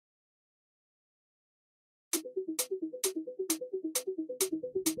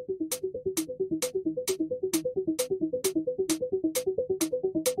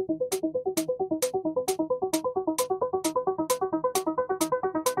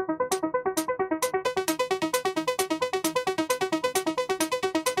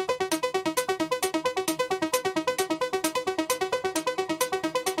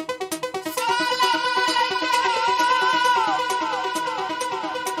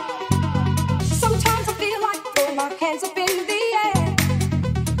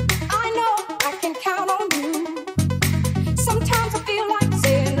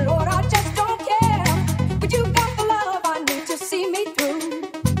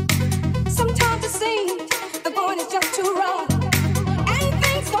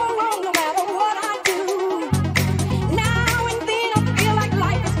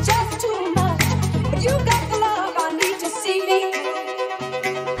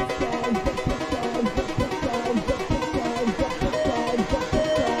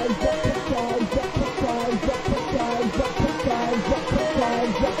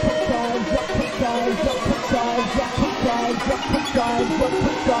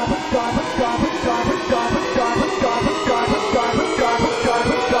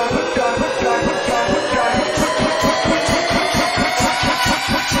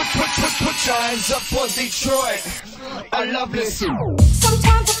Hands up for Detroit. I love this.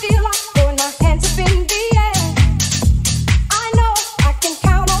 Sometimes I feel like throwing my hands up in the air. I know I can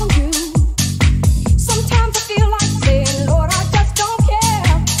count on you. Sometimes I feel like saying, Lord, I just don't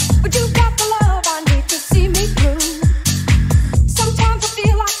care. But you got the love I need to see me through. Sometimes I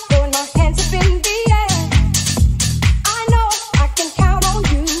feel like throwing my hands up in the air. I know I can count on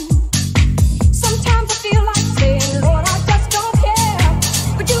you. Sometimes I feel like saying, Lord, I just don't care.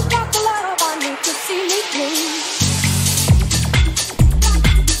 But you got the love I need to see me through.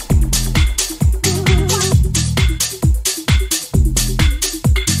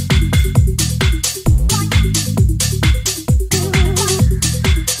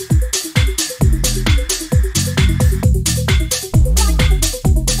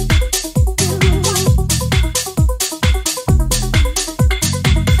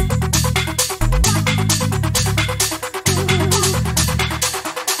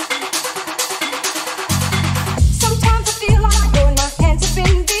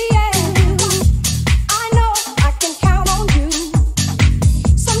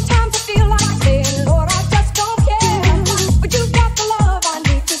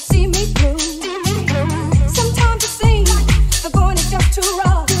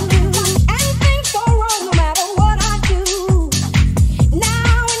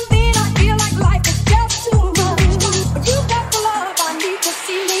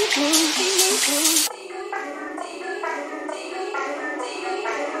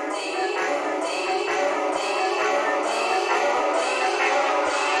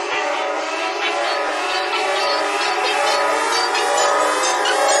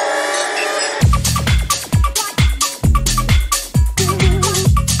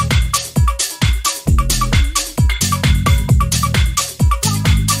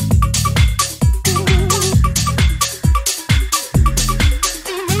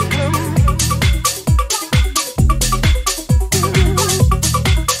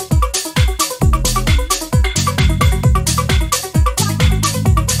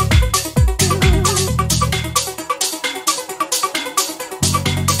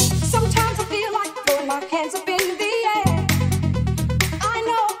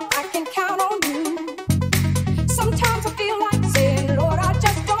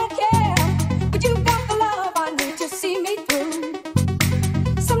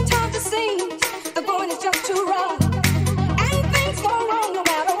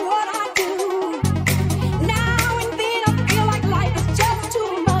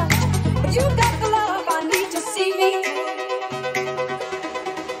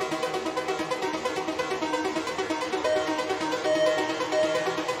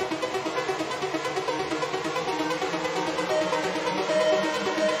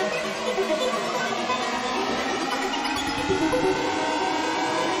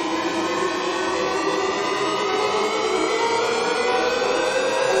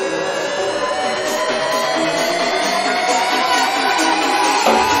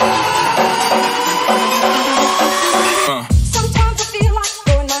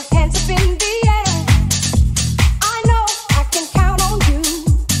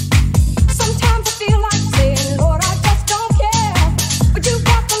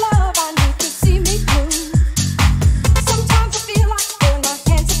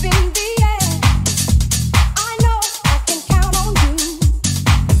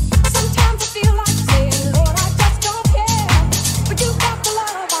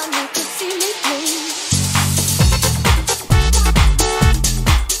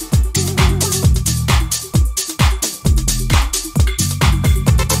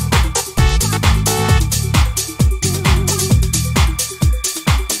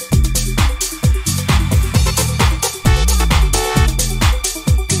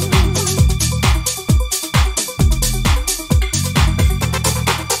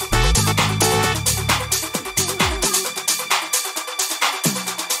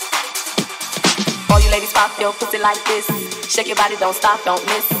 pop your pussy like this. Shake your body, don't stop, don't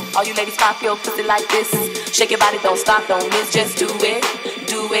miss. All you ladies pop your pussy like this. Shake your body, don't stop, don't miss. Just do it,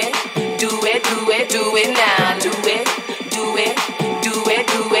 do it, do it, do it, do it now. Do it, do it, do it,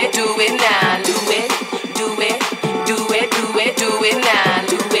 do it, do it now. Do it, do it, do it, do it, do it now.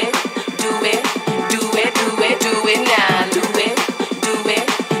 Do it, do it, do it, do it, do it now. Do it, do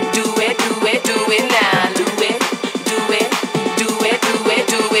it, do it, do it, do it now. Do it, do it, do it, do it,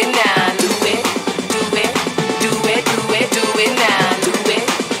 do it now. Do it, do it, do it, do it, do it now. Do it,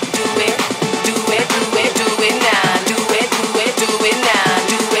 do it, do it, do it, do it now. Do it, do it, do it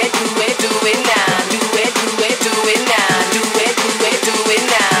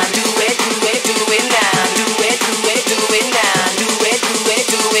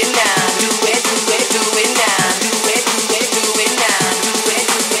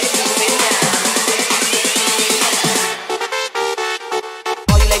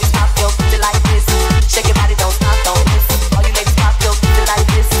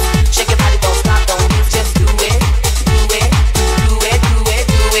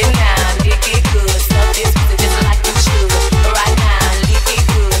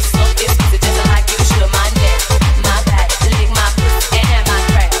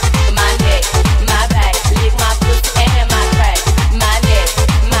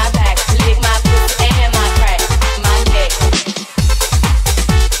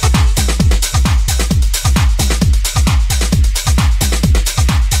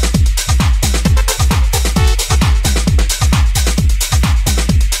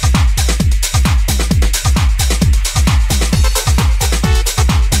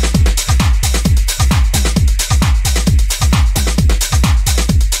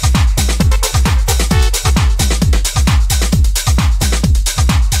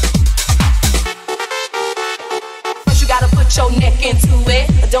look into it.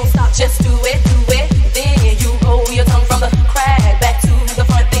 Don't stop, just do it, do it. Then you roll your tongue from the crack back to the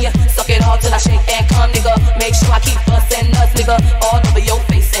front. Then you suck it all till I shake and come, nigga. Make sure I keep bustin' nuts, nigga, all over your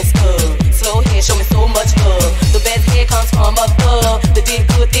face and stuff. Slow head, show me so much love. The best head comes from above. The dick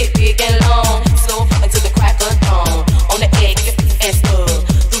good, thick, big and long. Slow until the crack of dawn. On the egg and stuff.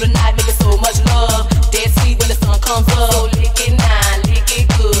 Through the night, making so much love. Dead sweet when the sun comes up. So lick it now, lick it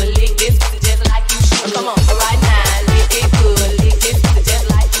good, lick this pussy just like you should. Come on, right now, lick it good, lick this pussy just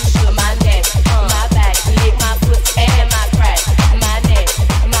like you should. My neck, my back, lick my pussy and my crack. My neck,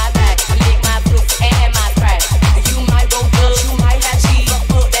 my back, lick my pussy and my crack. You might roll good, you might have cheese,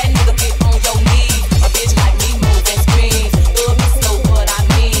 but that nigga get on your knees. A bitch like me move and scream. Love me slow, what I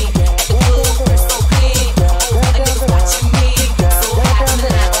mean. At the club, we're so clean. Oh, other niggas watching me. So hot in the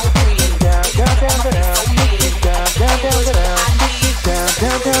night on green. So mean.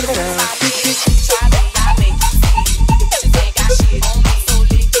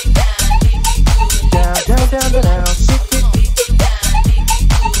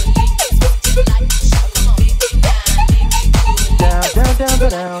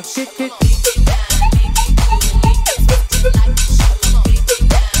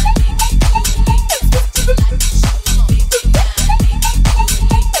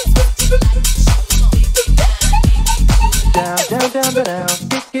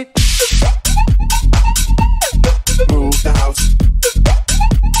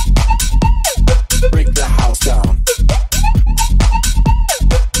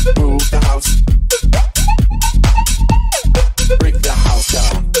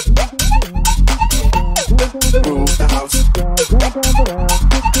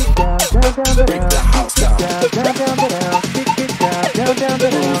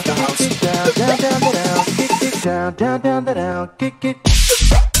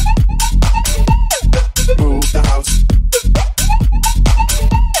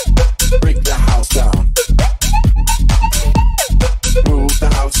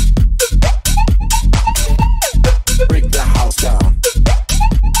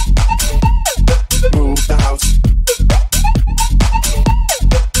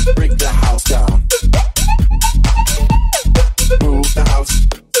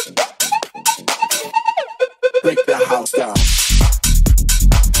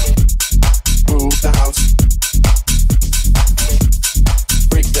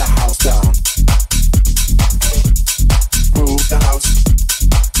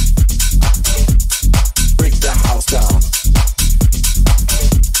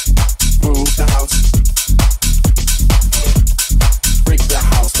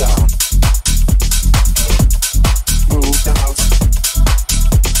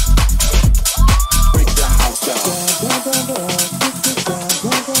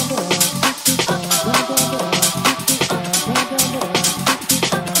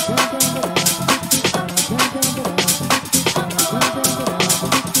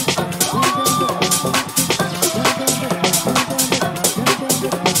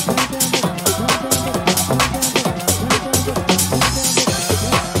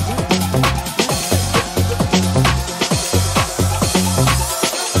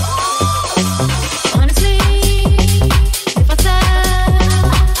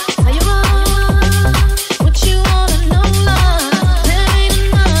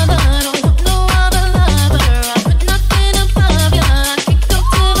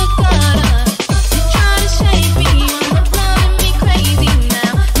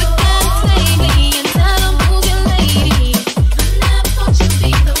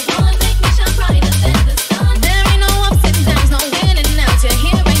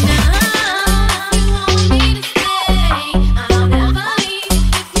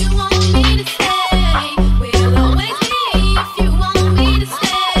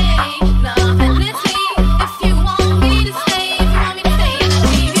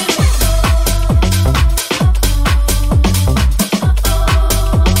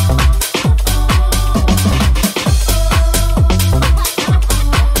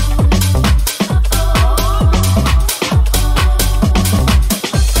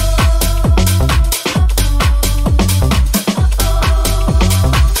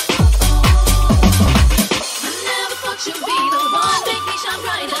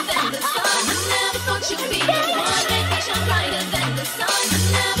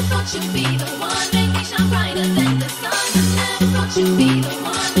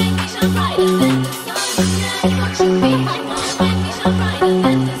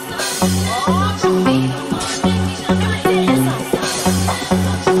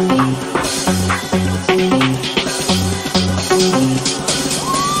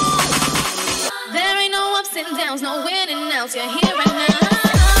 There ain't no ups and downs, no winning outs. You're here.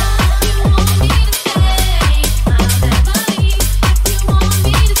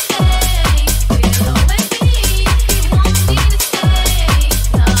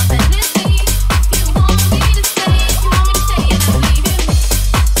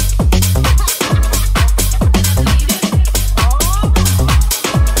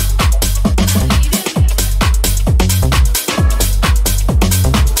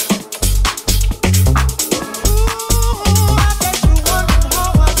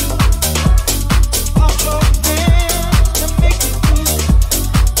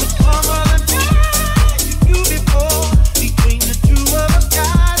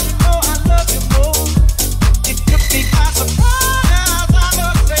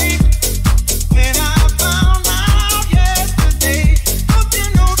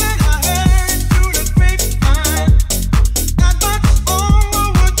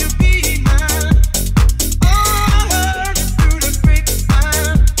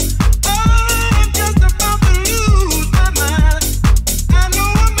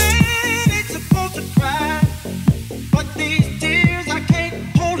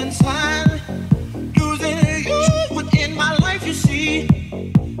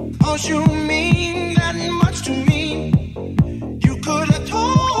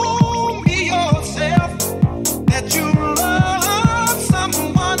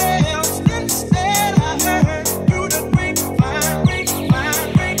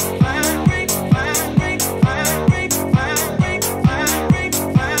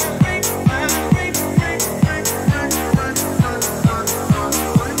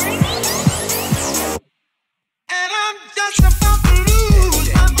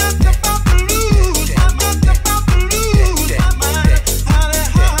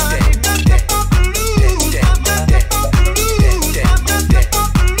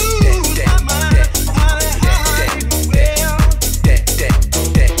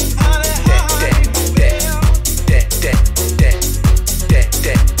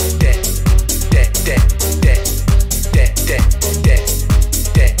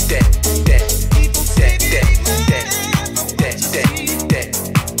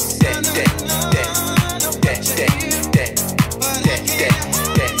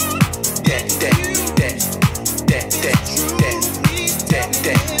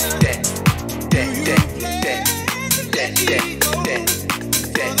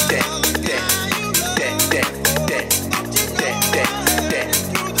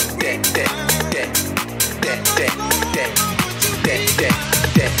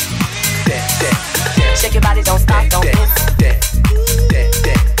 Shake your body, don't stop, don't miss.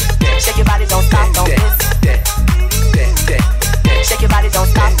 Shake your body, don't stop, don't miss. Shake your body, don't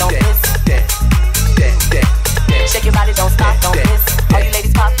stop, don't miss. Shake your body, don't stop, don't miss. All you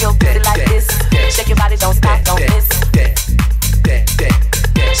ladies pop your pussy like this. Shake your body, don't stop, don't miss.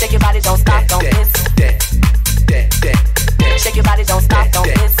 Shake your body, don't stop, don't miss. Shake your body, don't stop, don't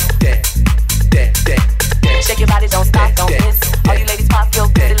miss. Shake your body, don't stop, don't miss. All you ladies pop your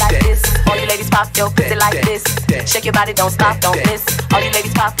pussy like this. All you ladies pop your pussy like this. Shake your body, don't stop, don't miss. All you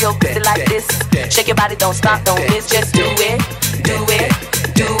ladies pop your pussy like this. Shake your body, don't stop, don't miss. Just do it, do it,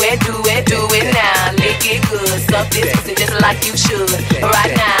 do it, do it, do it now. Lick it good, suck this pussy just like you should.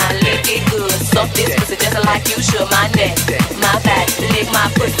 Right now, lick it good, suck this pussy just like you should. My neck, my back, lick my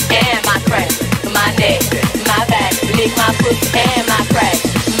pussy and my crack. My neck, my back, lick my pussy and my crack.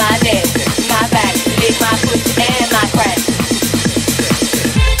 My neck, my back, lick my pussy and my crack.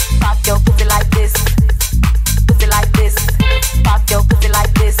 Pop your pussy like this, pussy like this. Pop your pussy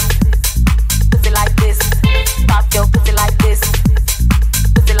like this, pussy like this. Pop your pussy like this,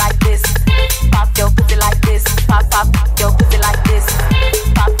 pussy like this. Pop your pussy like this, pop your pussy like this.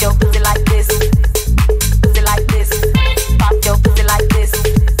 Pop your pussy like this, pussy like this. Pop your pussy like this,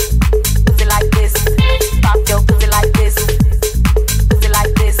 pussy like this. Pop your pussy like this, pussy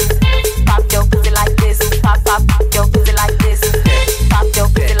like this. Pop your pussy like this, pop your pussy like this. Pop your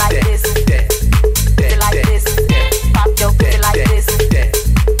pussy like this, pussy like this. Pop your pussy like this,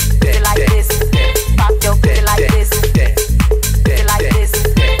 pussy like this. Pop your pussy like this, pussy like this.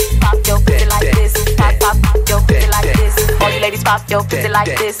 Pop your pussy like this, pop your pussy like this. All you ladies pop your pussy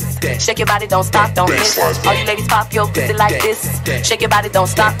like this. Shake your body, don't stop, don't miss. All you ladies pop your pussy like this. Shake your body, don't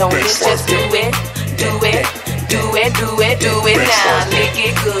stop, don't miss. Just do it, do it, do it, do it, do it now. Lick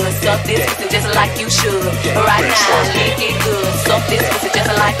it good, suck this pussy just like you should. Right now, lick it good, suck this pussy just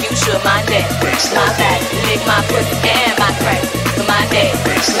like you should. My neck, my back, lick my pussy and my crack. My neck,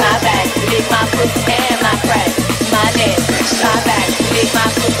 my back, lick my pussy and my crack. My neck, my back, lick my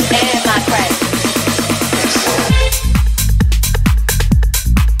pussy and my crack.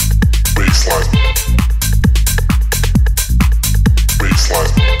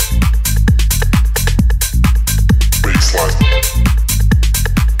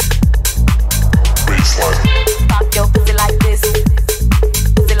 Pop your pussy like this,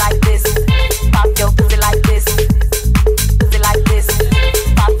 pussy like this. Pop your pussy like this, pussy like this.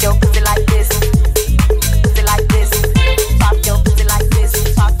 Pop your pussy like this, pussy like this. Pop your pussy like this,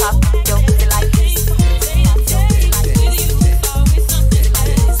 pop your pussy like this.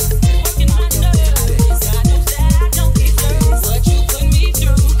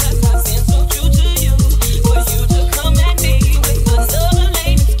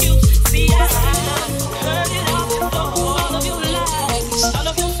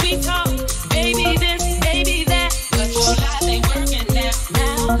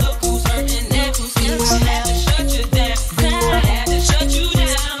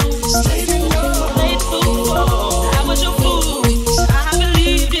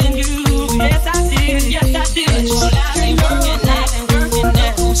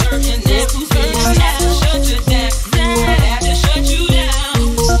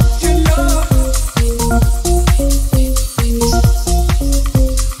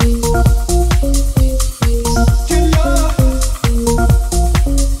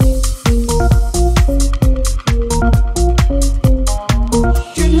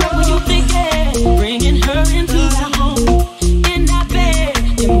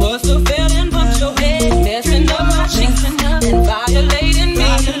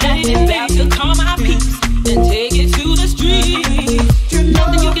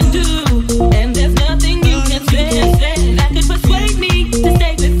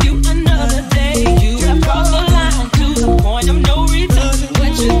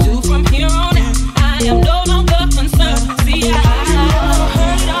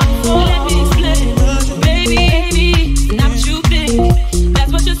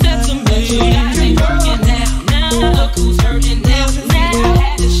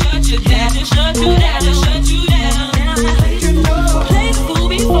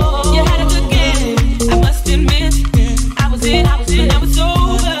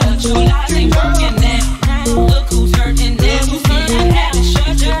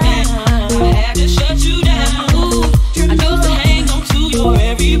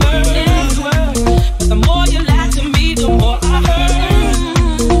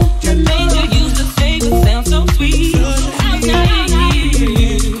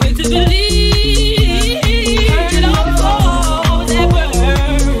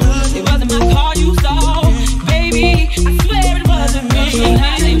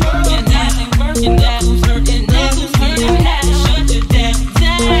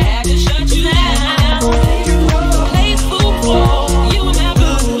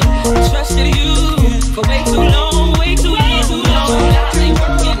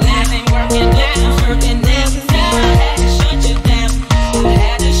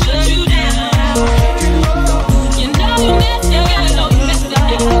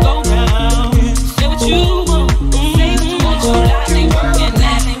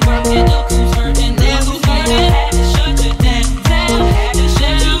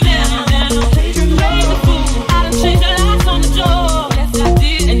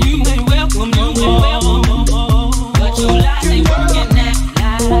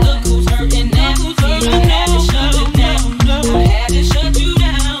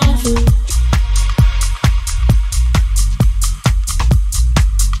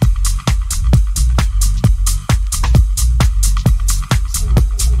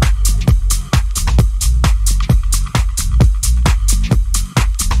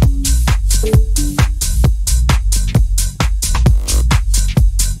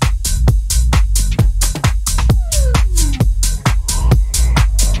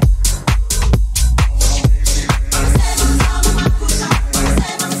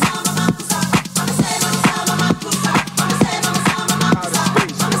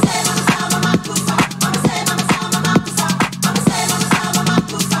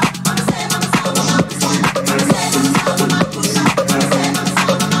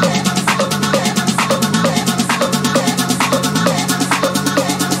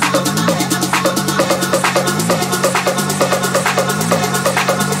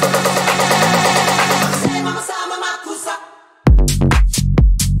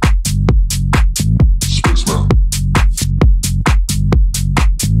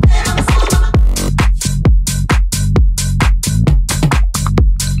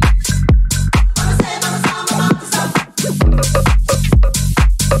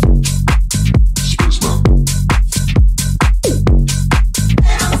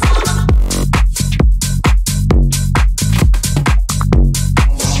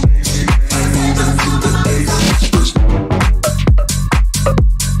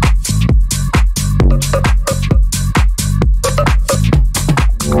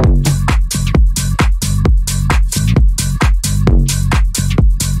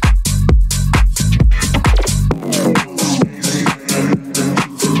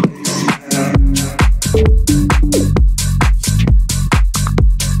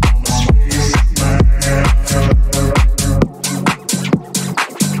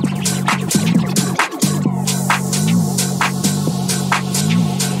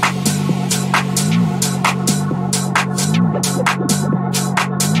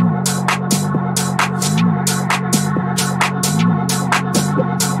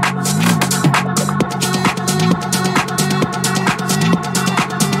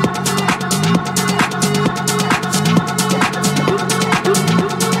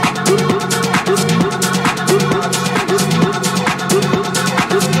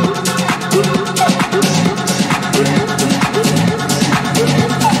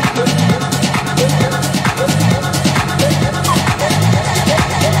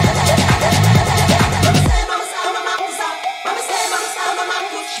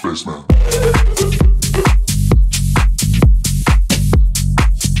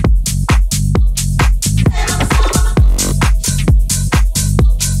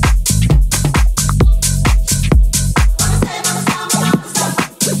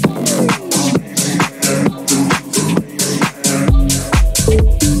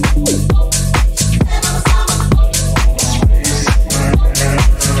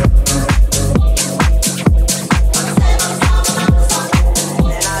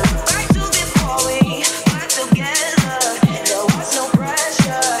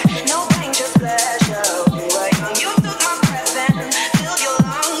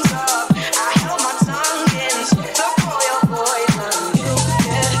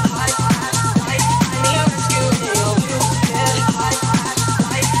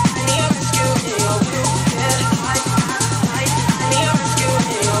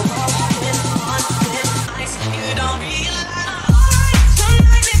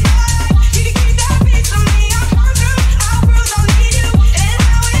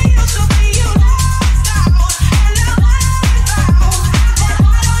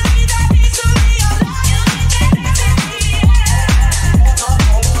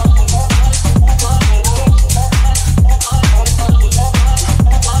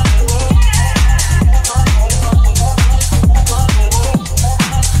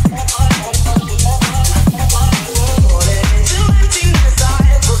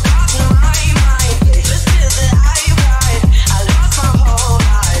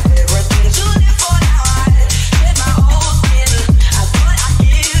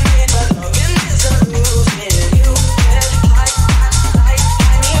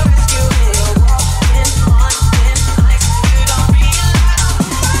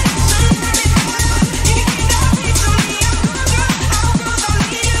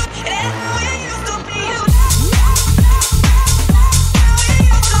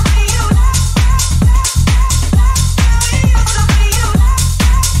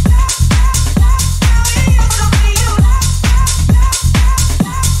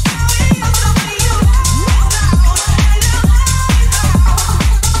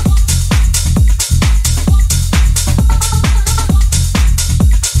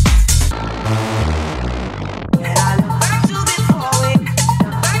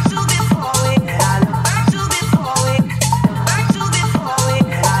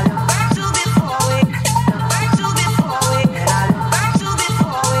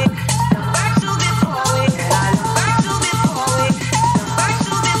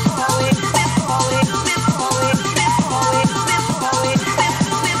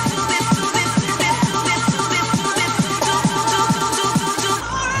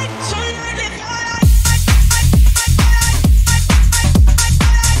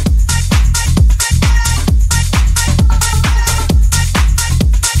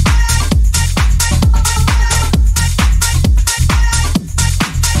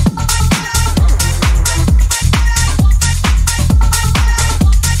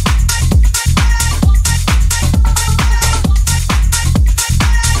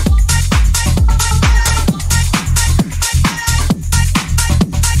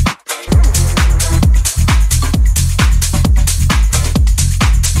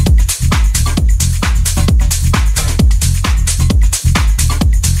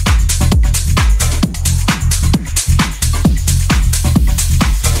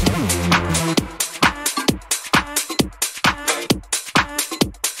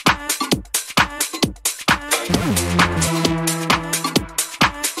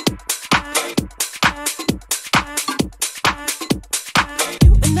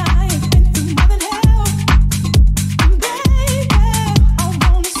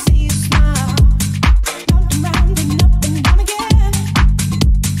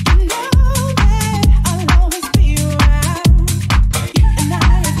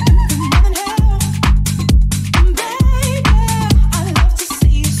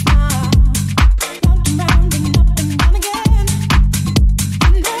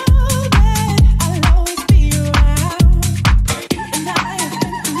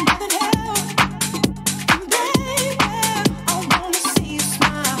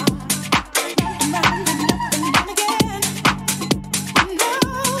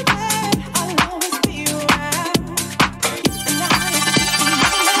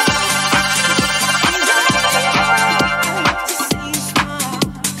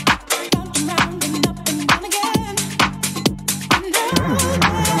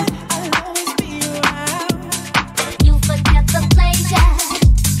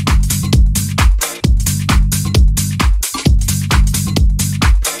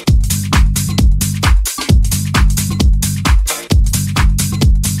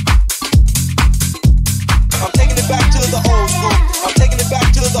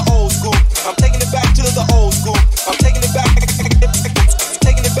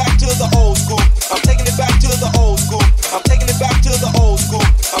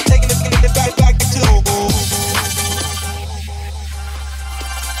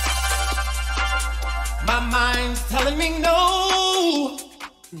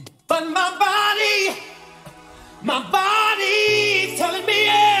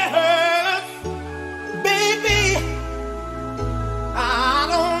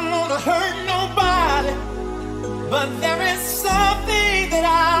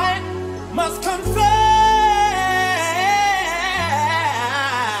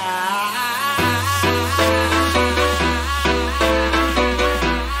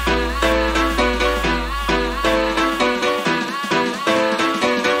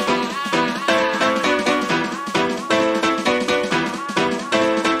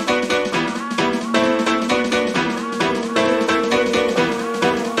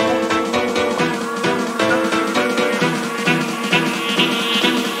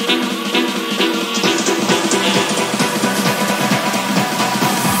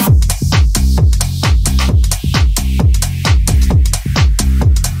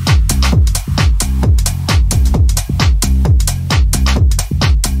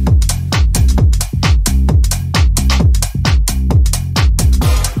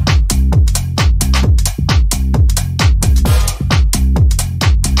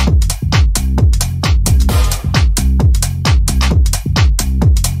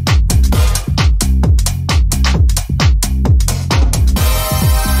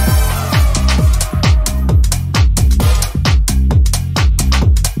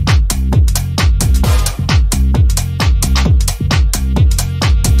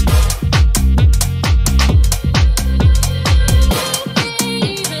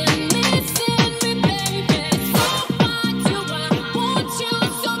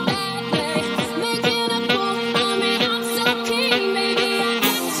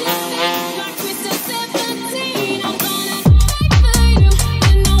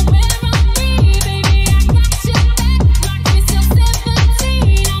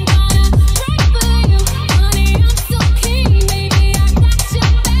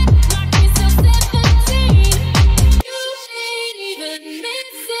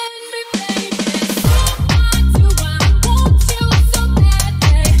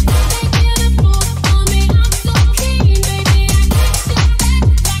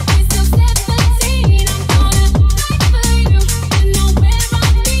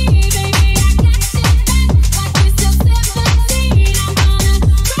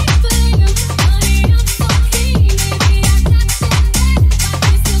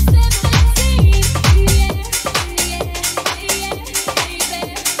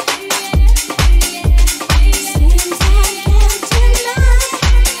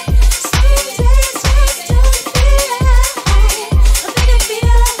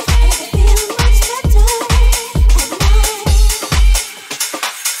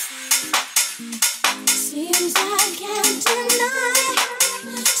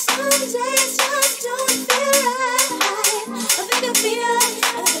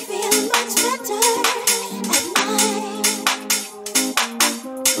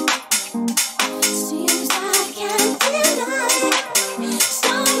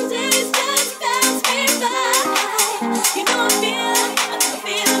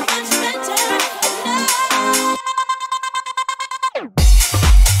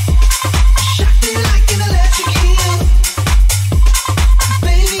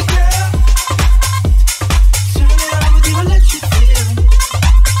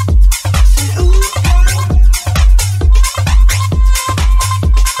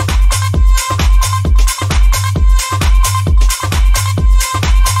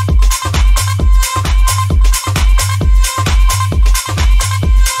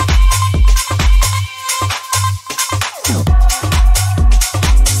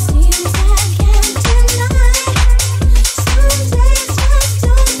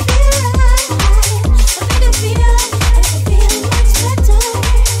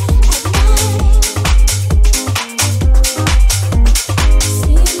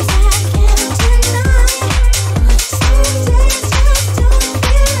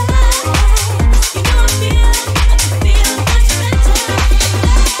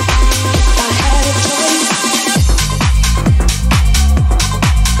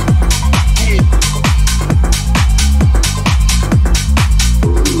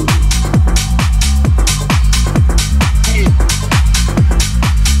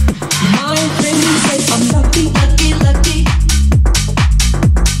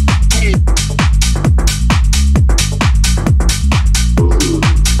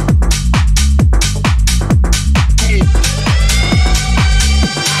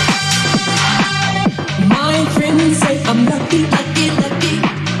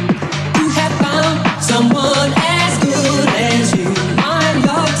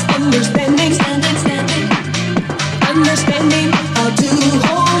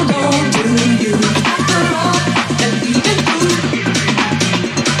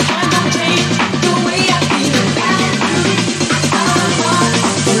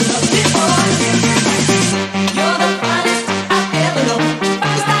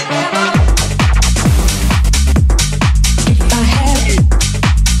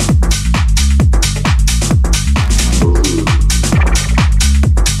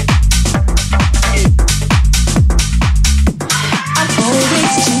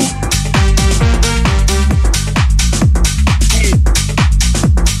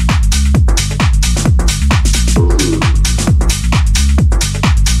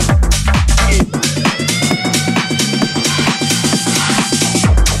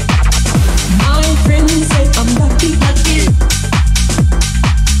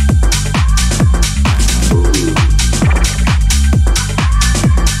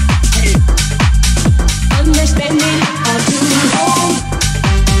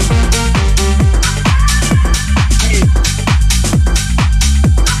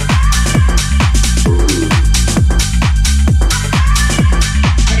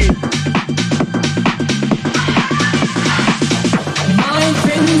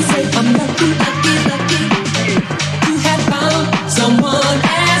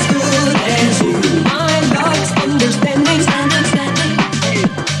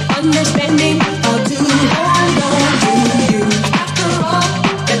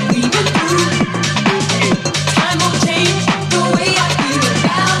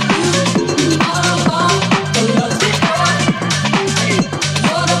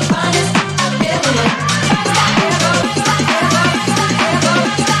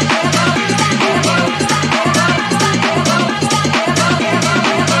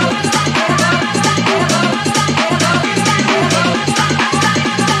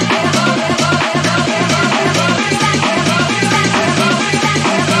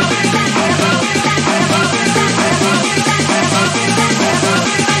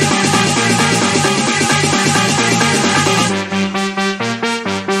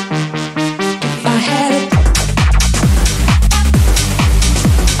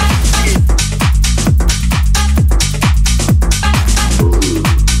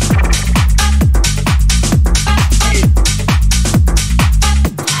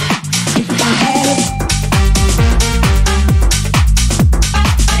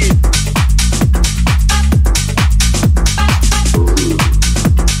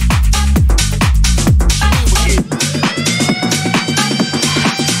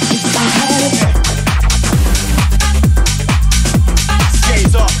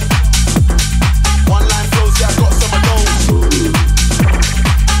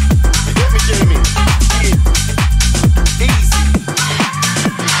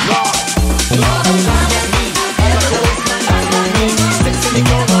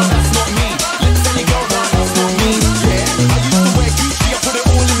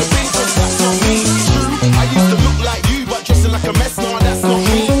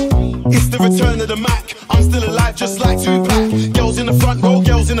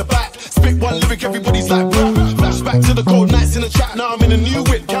 new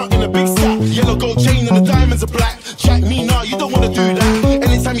whip, counting a big stack. Yellow gold chain and the diamonds are black. Jack me, nah, you don't wanna do that.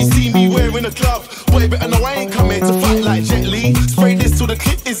 Anytime you see me wearing a glove, boy, better know I ain't come here to fight like Jet Li. Spray this till the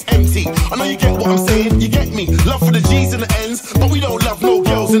clip is empty. I know you get what I'm saying, you get me. Love for the G's and the N's, but we don't love no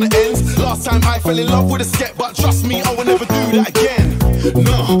girls in the ends. Last time I fell in love with a sket, but trust me, I will never do that again.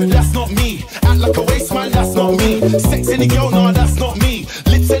 No, that's not me. Act like a waste man, that's not me. Sex any girl, nah, that's not me.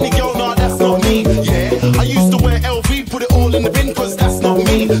 Lips any girl, nah, that's not me. Yeah, I used to wear LV, put it all in the bin, cause that's not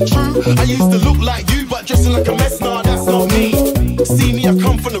me. True, I used to look like you, but dressing like a mess, nah, that's not me. See me, I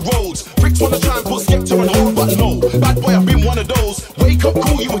come from the roads. Bricks wanna try and put Skepta on hold, but no. Bad boy, I've been one of those. Wake up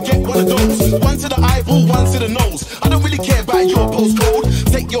cool, you will get one of those. One to the eyeball, one to the nose. I don't really care about your postcode.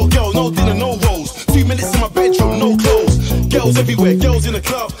 Take your girl, no dinner, no rolls. 2 minutes in my bedroom, no clothes. Girls everywhere, girls in the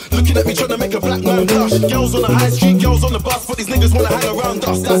club, looking at me trying to make a black man blush. Girls on the high street, girls on the bus, but these niggas wanna hang around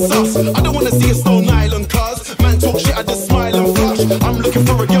us, that's us. I don't wanna see a Stone Island cuz man talk shit, I just smile and flush. I'm looking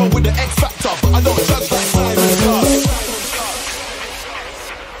for a girl with the X factor, but I don't judge like Simon Cuz.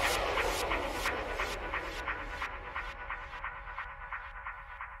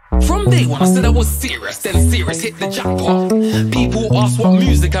 From day one I said I was serious, then serious hit the jackpot. People ask what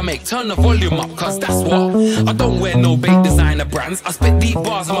music I make, turn the volume up, cause that's what. I don't wear no bait designer brands, I spit deep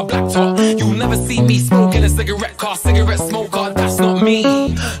bars on my black top. You'll never see me smoking a cigarette car, cigarette smoker, that's not me.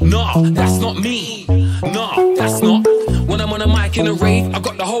 Nah, that's not me. Nah, that's not. When I'm on a mic in a rave, I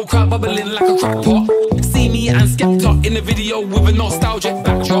got the whole crowd bubbling like a crack pot. See me and Skepta in the video with a nostalgic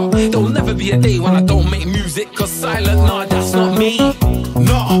backdrop. There'll never be a day when I don't make music, cause silent, nah, that's not me.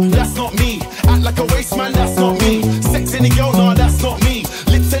 Nah, that's not me. Act like a waste man, that's not me. Sex any girl, nah, that's not me.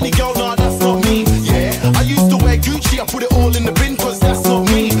 Lips any girl, nah, that's not me. Yeah, I used to wear Gucci, I put it all in the bin, cause that's not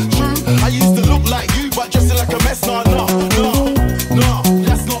me. True, I used to look like you, but dressing like a mess, nah, nah, nah. Nah,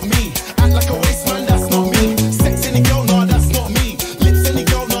 that's not me. Act like a waste man, that's not me. Sex any girl, nah, that's not me. Lips any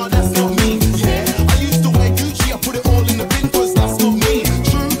girl, nah, that's not me. Yeah, I used to wear Gucci, I put it all in the bin, cause that's not me.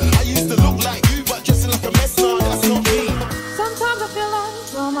 True, I used to look like you, but dressing like a mess, nah, that's not me. Sometimes I feel like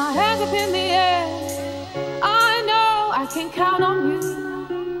throw my hands up in the air. I know I can count on you.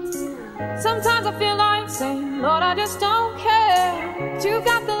 Sometimes I feel like saying, Lord, I just don't care. But you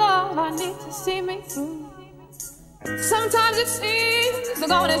got the love I need to see me through. Sometimes it seems the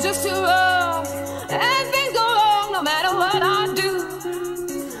going is just too rough, and things go wrong no matter what I do.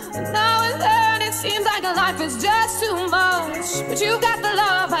 And now and then it seems like life is just too much, but you got the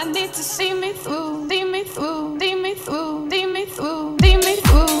love I need to see me through, see me through, see me through, see me through, see me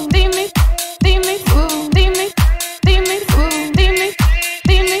through, see me, see me through, see me, see me through, see me,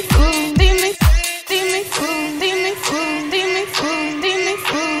 see me through, see me, see me through, see me through, see me through, see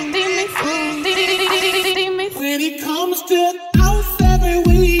me through, see me through, see me through. When it comes to house every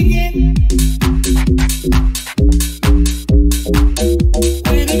weekend,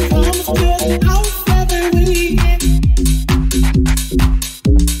 when it comes to house every weekend,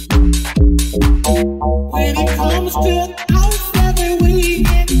 when it comes to house every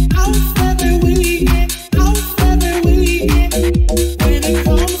weekend, house every weekend, house every weekend, when it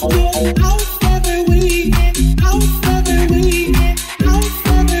comes to house every weekend, house every weekend, house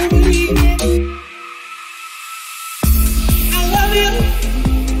every weekend. I love you.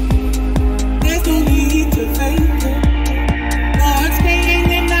 There's no need to fake it. Lord, staying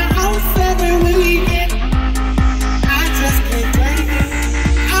in the house every weekend. I just can't take it.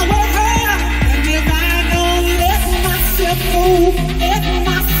 I will hurt, and if I don't let myself go, let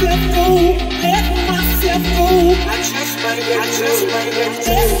myself go, let myself go. I just might let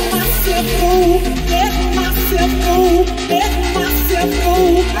myself go, let myself go, let myself go.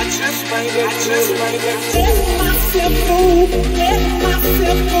 I just might let myself go, let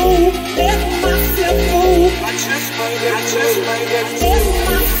myself go, let myself go. I just might let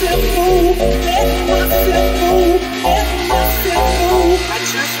myself go, let myself go, let myself go.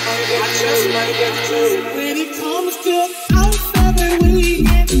 I just might when it comes to house every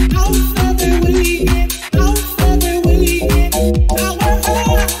weekend, house every weekend, house every weekend, I work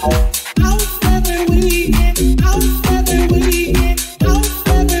hard. House every weekend, house every weekend, house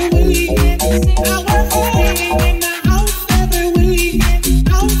every weekend, I work hard in the house every weekend,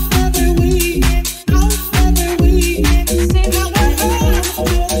 house every weekend, house every weekend, I work hard.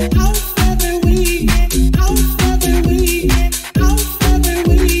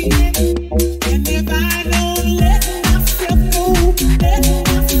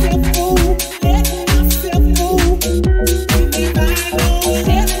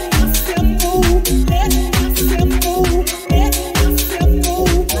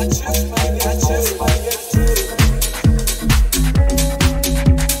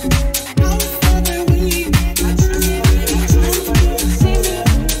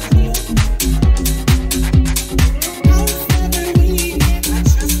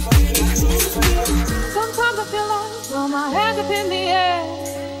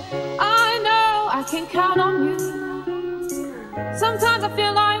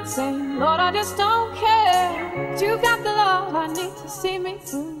 like saying, Lord, I just don't care. But you got the love I need to see me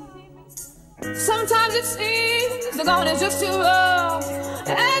through. Sometimes it seems the going is just too rough,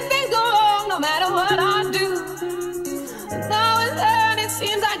 and things go wrong no matter what I do. And now and then it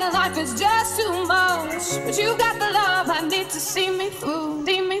seems like life is just too much, but you got the love I need to see me through,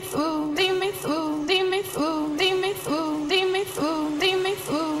 see me through, see me through, see me through, see me through, see me through, see me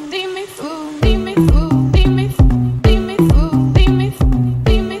through, see me through, see me through.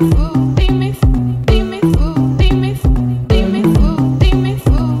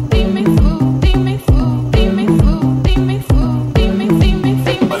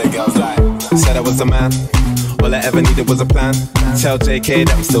 A man, all I ever needed was a plan. Tell JK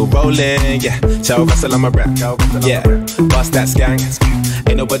that I'm still rolling, yeah. Tell Russell I'm a rap, yeah. Bust that gang,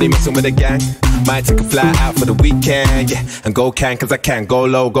 ain't nobody messing with the gang. Might take a fly out for the weekend, yeah. And go cause I can. Go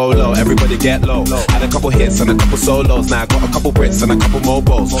low, everybody get low. Had a couple hits and a couple solos. Now I got a couple Brits and a couple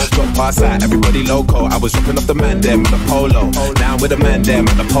mobiles. Drop past out, everybody loco. I was dropping off the man them in the polo. Now I'm with the man them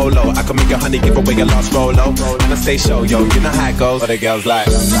in the polo. I can make a honey give away your last rolo. And I stay show, yo, you know how it goes. But the girls like,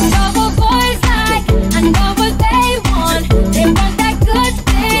 I know what boys like, I know what they want. They want that good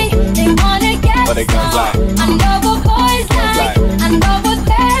thing, they wanna get but the girls like, I know what boys like, I know what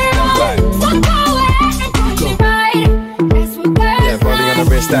they're on. So go ahead and push me right. That's what girls yeah, rolling on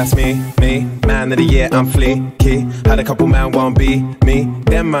the wrist, that's me. Man of the year, I'm fleeky. Had a couple man won't be me.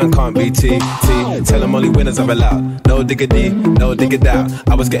 Them man can't be T. Tell them only winners are allowed. No diggity, no diggity out.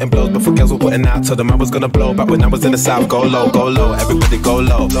 I was getting blows before girls were putting out. Told them I was gonna blow back when I was in the south. Go low, everybody go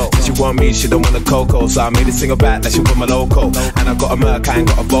low. Since she want me, she don't want a cocoa. So I made a single back like she want my loco. And I got a Merc, I ain't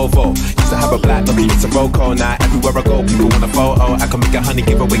got a Volvo. Used to have a black dog, it's a Roco. Now everywhere I go, people want a photo. I can make a honey,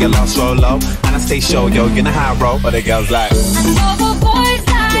 give away your last Rolo. And I stay show, yo, you know how I roll. But the girls like, I know what boys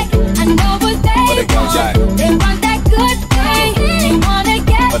like, I know what they but the girls like, they want that good thing, they wanna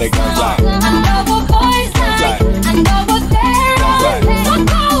get but the girls like, I know what boys like, I know what they're on. So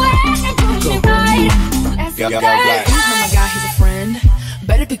go ahead and push me right. That's what girls like. Oh my God, he's a friend.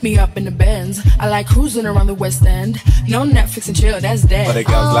 Better pick me up in the Benz. I like cruising around the West End. No Netflix and chill, that's dead. but the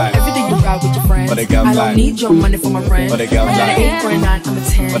girls like, Everything you got with your friends. but the girls I don't like, need your money for my rent. but the girls like, 8 or 9, I'm a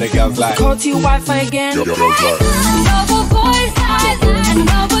 10. but the girls like, Call to your Wi-Fi again. I know what boys like, I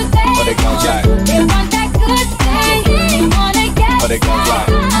know what they but the girls like, they want that good thing, they wanna get but the girls like,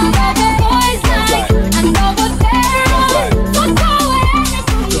 I know what boys like, I know what they're on. So go ahead and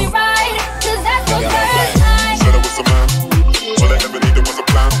push me right, 'cause that's what girls like. Said I was a man, all I ever needed was a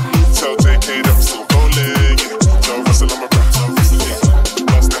plan. Tell JK that I'm still rolling, yeah. Tell Russell I'm a rap, yeah.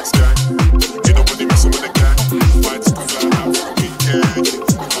 Bust that gang, ain't nobody messing with the gang. Might take a fly out for the weekend,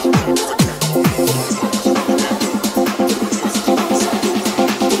 yeah.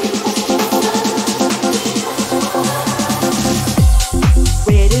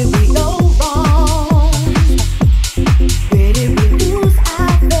 Where did we go wrong? Where did we lose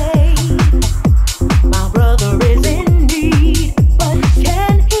our faith? My brother is in need, but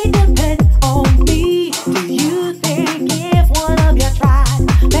can he depend on me? Do you think if one of you tried,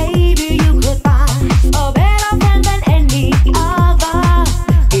 maybe you could find a better friend than any other?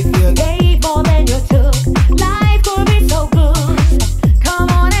 If you gave more than you took, life could be so good. Come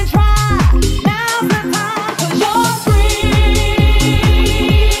on and try. Now's the time, 'cause you're free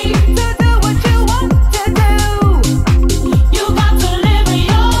to do what you want to do. You got to live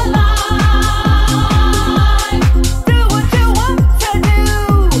your life. Do what you want to do.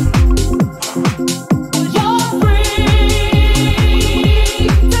 'Cause you're free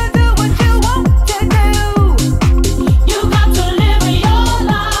to do what you want to do. You got to live your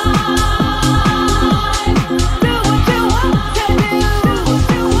life. Do what you want to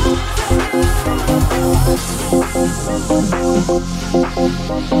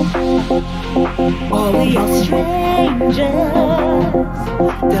Are we all strangers?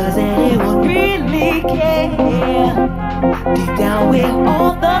 Does anyone really care? Deep down we're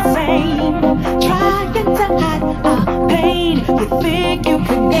all the same, trying to hide our pain. You think you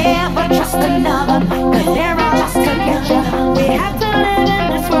can never trust another, 'cause they're all just together. We have to live in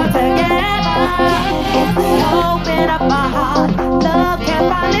this world together. If we open up our heart, love can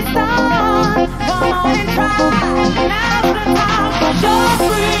finally start. Come on and try. Now's the time, 'cause you're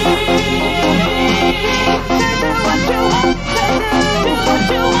free to do what you want to do. Do what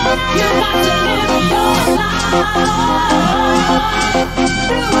you want. You got to live your life.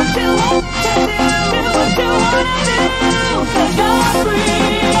 Do what you want to do. Do what you want to do. 'Cause you're free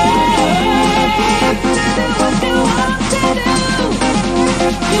to do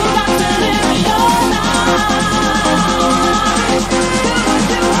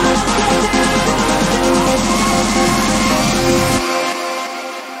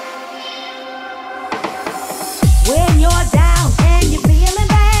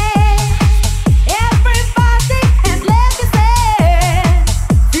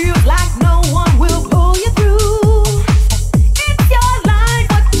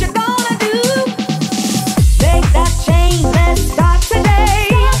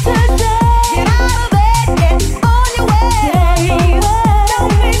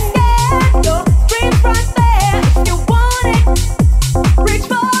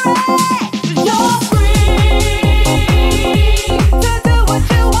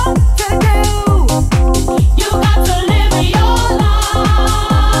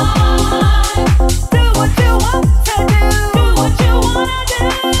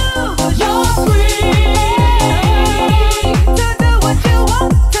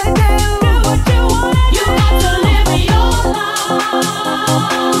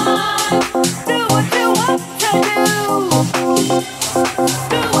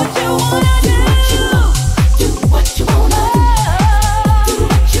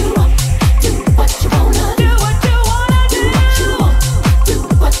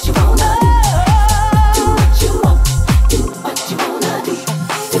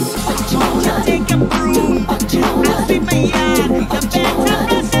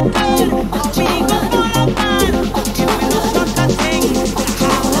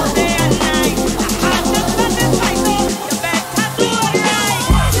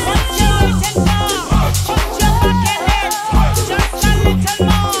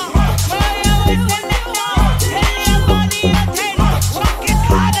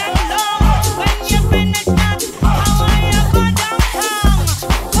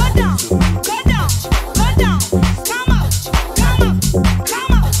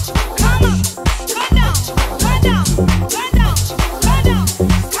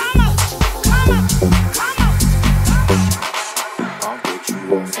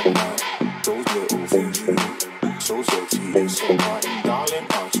off from mine. Those little things you do, so sexy, it's so fine. Darling,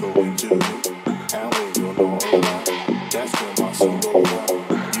 I'm so into you, and when you're not around, that's when my soul goes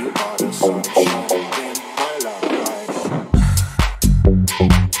round. You are the sunshine in my life.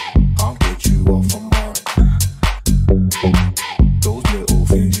 I'll get you off from mine. Those little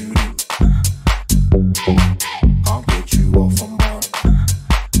things you do, I'll get you off from mine.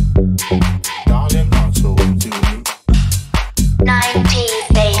 Darling, I'm so into you.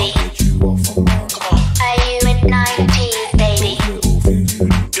 90s, baby. I'll get you off from mine. Are you in 90s, baby? Little things you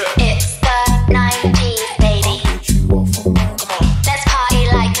do, It's the 90s, baby. get you off from mine. Let's party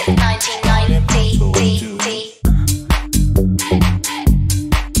like it's 1990.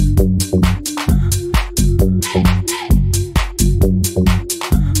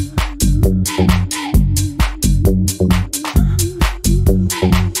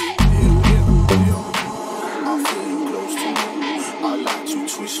 I feel you close to me. I like to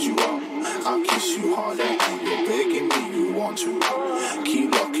twist you up. I kiss you harder and you're begging me you want to.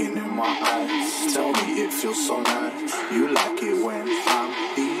 Keep looking in my eyes. Tell me it feels so nice. You like it when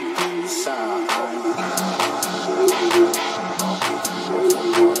I'm deep inside.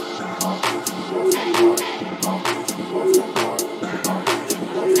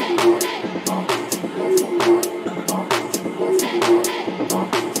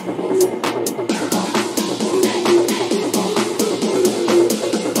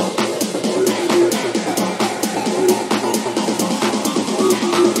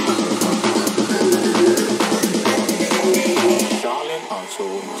 Darling, I'm so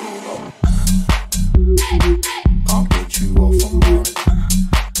into you. I'll get you off from mine.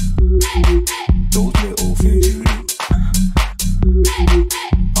 Those little things you do,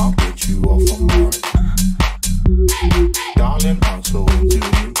 I'll get you off from mine. Darling, I'm so into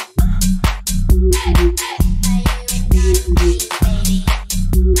you.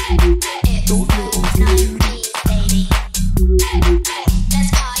 Those little things you do,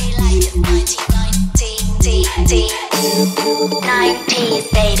 Let's party like it's 1990.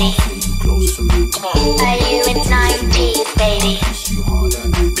 90s, baby. you close to me. Are you in 90s, baby? Kiss you harder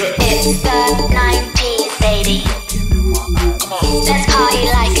and It's the 90s, baby. looking in my eyes. Let's party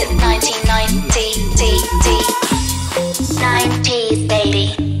like it's 1990. 90s, baby.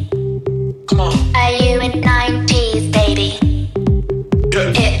 Are you in 90s, baby?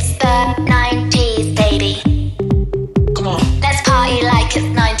 It's the 90s, baby. Let's party like it's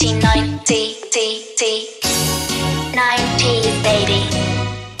 1990. 90s, baby.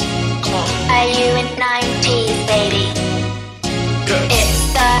 Are you in 90s, baby?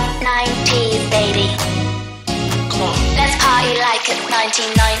 It's the 90s, baby. Let's party like it's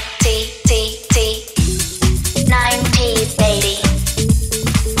 1990. 90s, baby.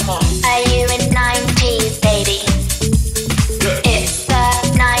 Are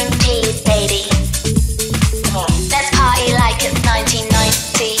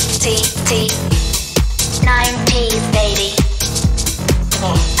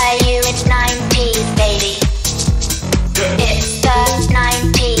you in 90s, baby? It's the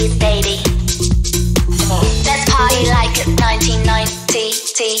 90s, baby. Let's party like it's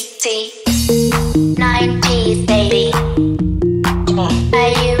 1990. 90s, baby.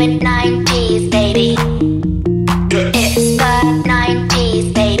 Are you in 90s, baby? It's the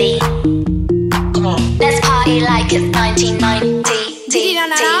 90s, baby. Let's party like it's 1990.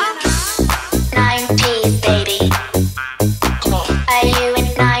 90s, baby. Are you in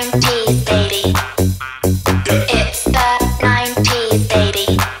 90s, baby? It's the 90s,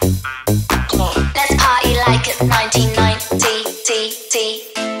 baby. Let's party like it's 1990.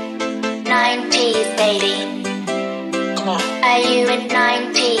 90s, baby. Are you in 90s, baby? It's the 90s, baby. Let's party like it's 1990. 90s, baby. Are you in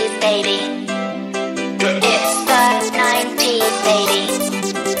 90s, baby? It's the 90s, baby.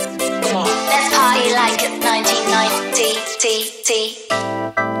 Let's party like it's 1990.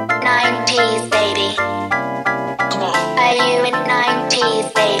 90s, baby. Are you in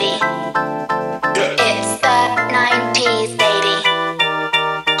 90s, baby? It's the 90s, baby.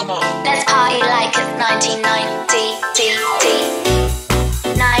 Let's party like it's 1990.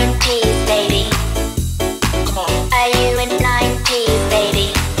 90s, baby. Are you in 90s,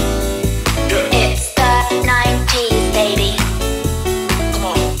 baby? It's the 90s, baby.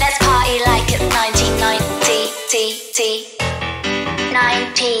 Let's party like it's 1990.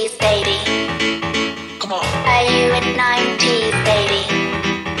 90s, baby. Are you in 90s, baby?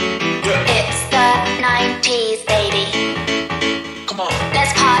 It's the 90s, baby.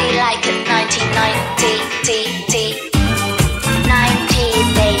 Let's party like it's 1990. 90s,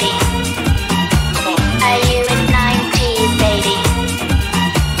 baby. Are you in 90s, baby?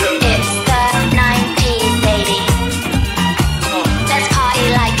 It's the 90s, baby. Let's party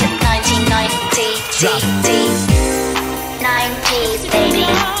like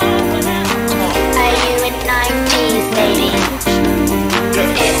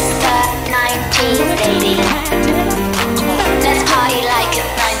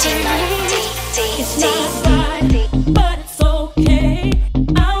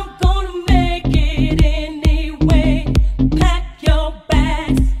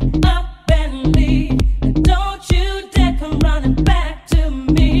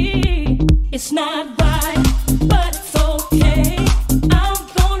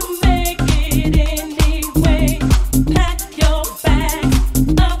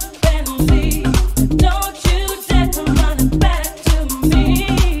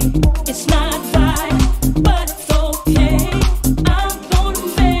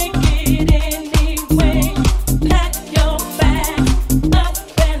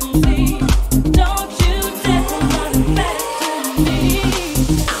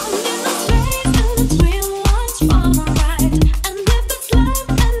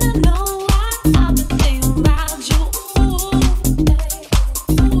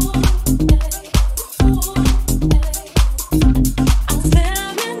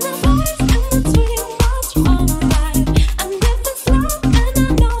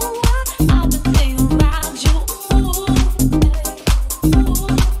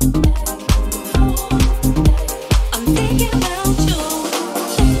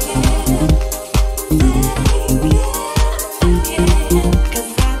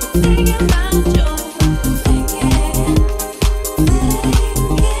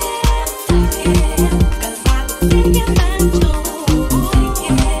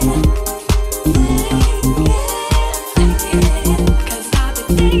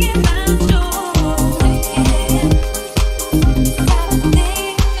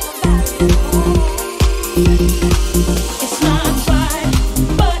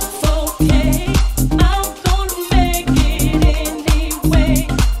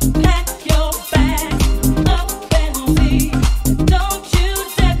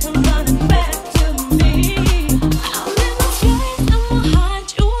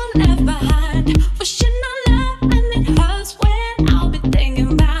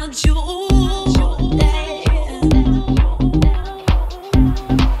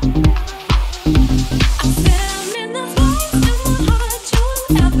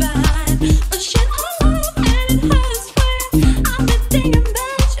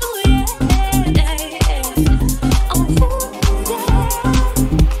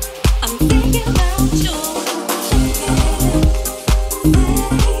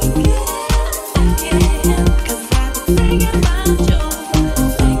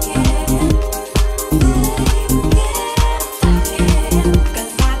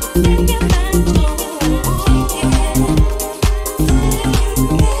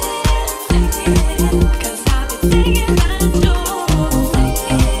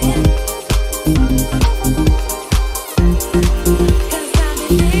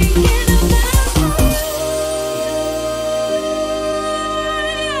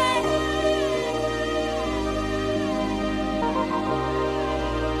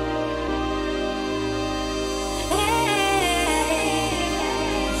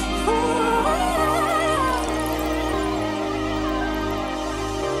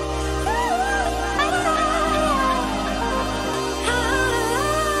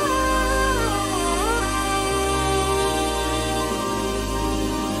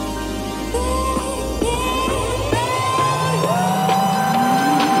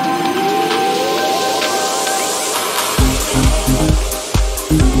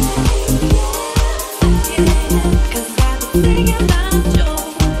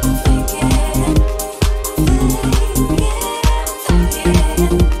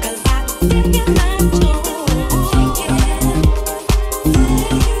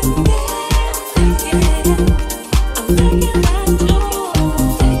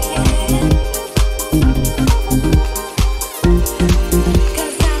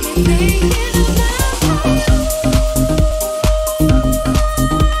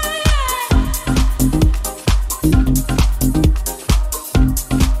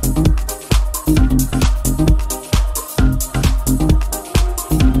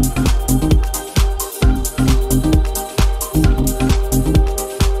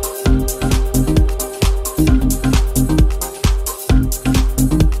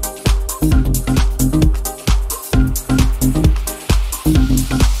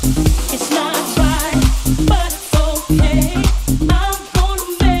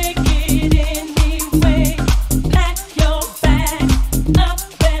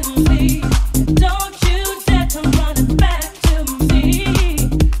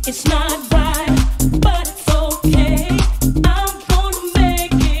It's not